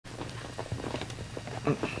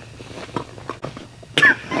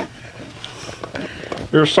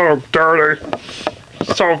You're so dirty.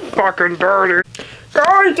 So fucking dirty.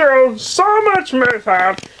 Going through so much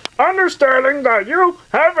mishap, understanding that you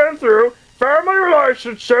have been through family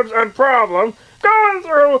relationships and problems, going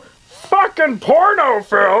through fucking porno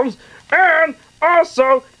films, and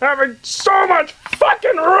also having so much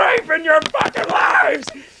fucking rape in your fucking lives.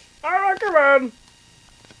 I recommend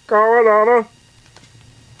going on a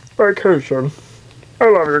vacation. I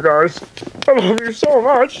love you guys. I love you so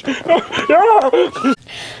much. Yeah.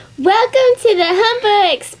 Welcome to the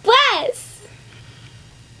Humper Express.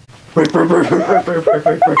 Look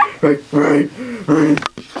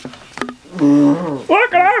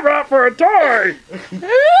what I brought for a toy.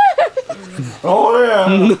 Oh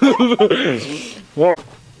yeah. Well,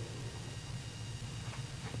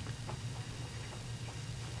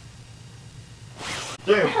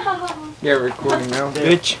 You're recording now,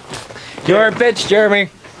 bitch. You're a bitch, Jeremy.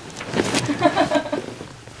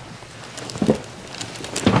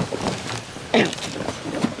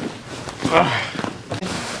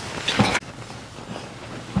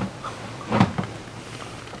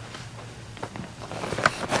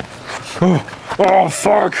 oh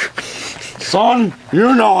fuck. Son,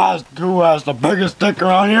 you know who has the biggest dick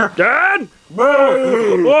around here? Dad?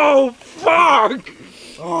 Oh fuck.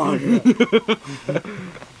 Oh, yeah.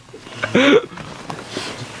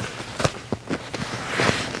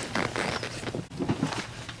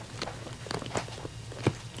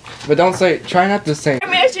 But don't say, try not to say.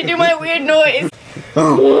 Maybe I should do my weird noise.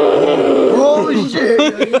 Holy shit!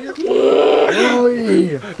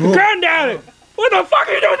 Holy! Granddaddy! What the fuck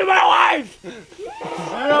are you doing to my wife?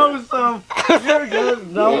 I know some. You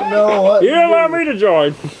just don't know what. You didn't allow me to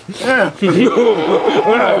join. Yeah.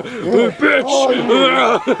 Bitch!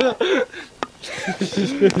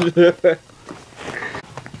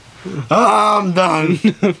 I'm done.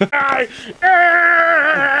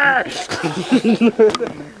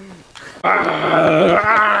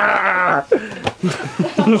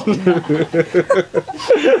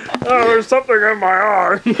 Oh, there's something in my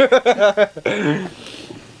arm.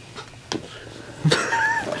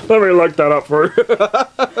 Let me look that up for you.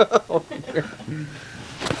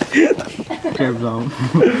 Curb stomp.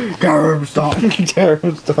 Curb stomp.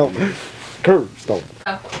 Curb stomp. Curb stomp.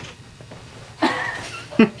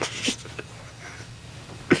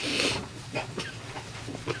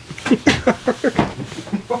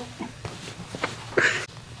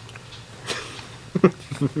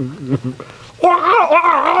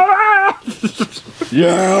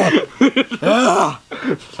 Yeah. Yeah.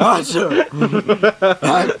 That's it.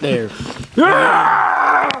 Right there.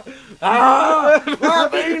 My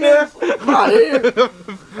penis. My ear.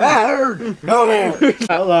 That hurt. Come here.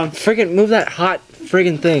 Hold on. Friggin' move that hot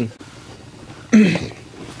friggin' thing.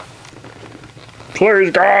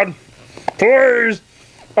 Please, God. Please.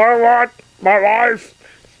 I want my wife,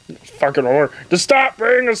 fucking whore, to stop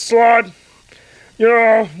being a slut. You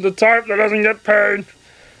know, the type that doesn't get paid.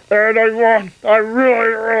 And I really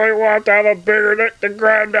want to have a bigger dick than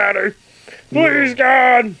Granddaddy. Please,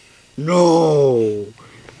 God. No.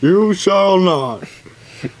 You shall not.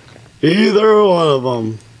 Either one of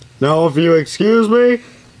them. Now, if you excuse me,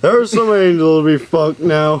 there's some angels to be fucked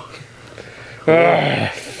now.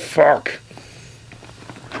 Fuck.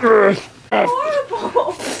 Horrible.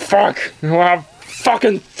 Fuck. I'll have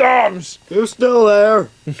fucking thumbs. You still there?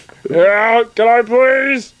 Yeah, can I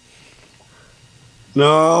please?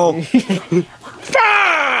 No.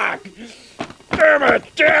 Fuck! Damn it!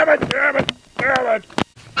 Damn it! Damn it! Damn it!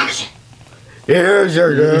 Here's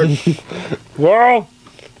your dick. Well,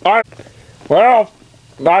 I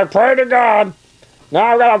pray to God. Now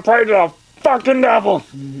I gotta pray to the fucking devil.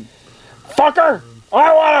 Fucker!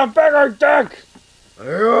 I want a bigger dick!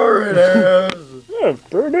 Here it is. Yeah,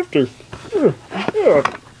 very nifty. Yeah,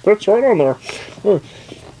 that's right on there.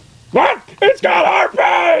 What? It's got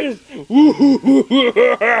herpes!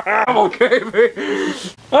 I'm okay, baby.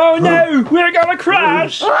 Oh no, we're gonna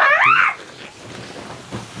crash!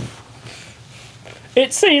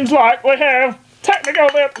 It seems like we have technical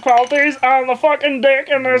difficulties on the fucking dick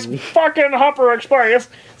in this fucking Humper Express.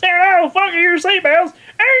 So now, fuck your seatbelts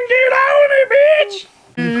and get on it, bitch!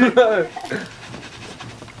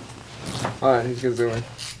 Alright, he's gonna zoom in.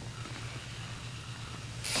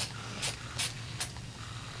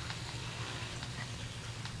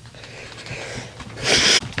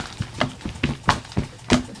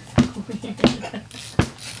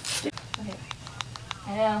 I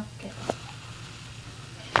know. Okay.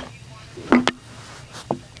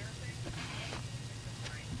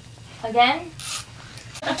 Again?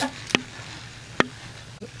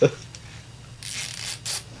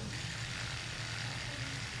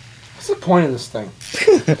 What's the point of this thing?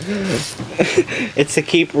 It's to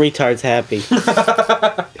keep retards happy.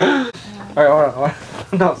 Alright, hold on.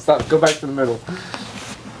 No, stop. Go back to the middle.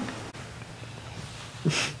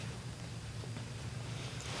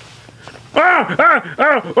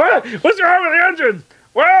 What's wrong with the engine?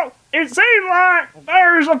 Well, it seems like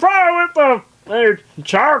there's a problem with the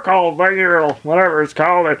charcoal thing or whatever it's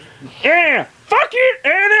called. Yeah, fuck it,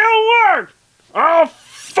 and it'll work. Oh,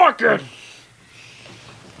 fuck it.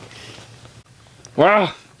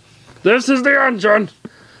 Well, this is the engine.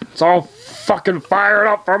 It's all fucking fired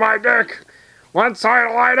up for my dick. Once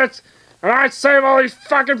I light it, and I save all these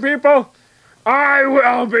fucking people, I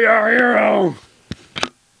will be a hero.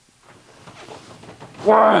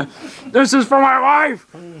 What? This is for my wife,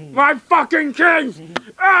 my fucking kids,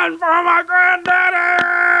 and for my granddaddy!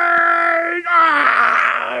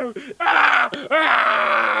 Ah! Ah!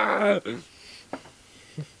 Ah!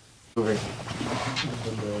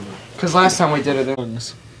 Because last time we did it,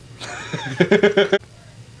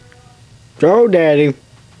 Joe Daddy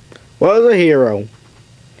was a hero.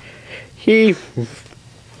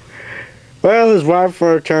 Well, his wife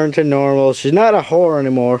returned to normal. She's not a whore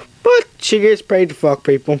anymore, but she gets paid to fuck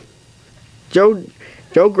people. Joe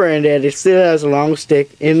Granddaddy still has the longest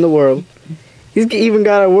stick in the world. He's even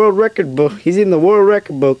got a world record book. He's in the world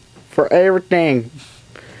record book for everything.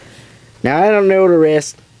 Now, I don't know the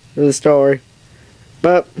rest of the story,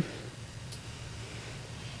 but...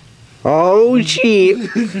 Oh, shit.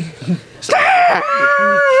 Stop!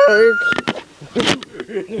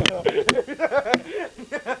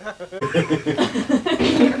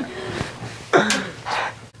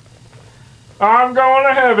 I'm going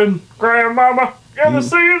to heaven, Grandmama. You ever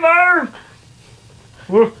see you there?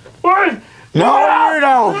 What? No, you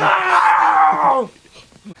don't! No!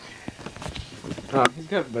 Oh, he's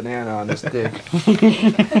got a banana on his dick.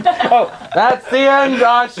 Oh, that's the end,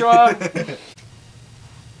 Joshua!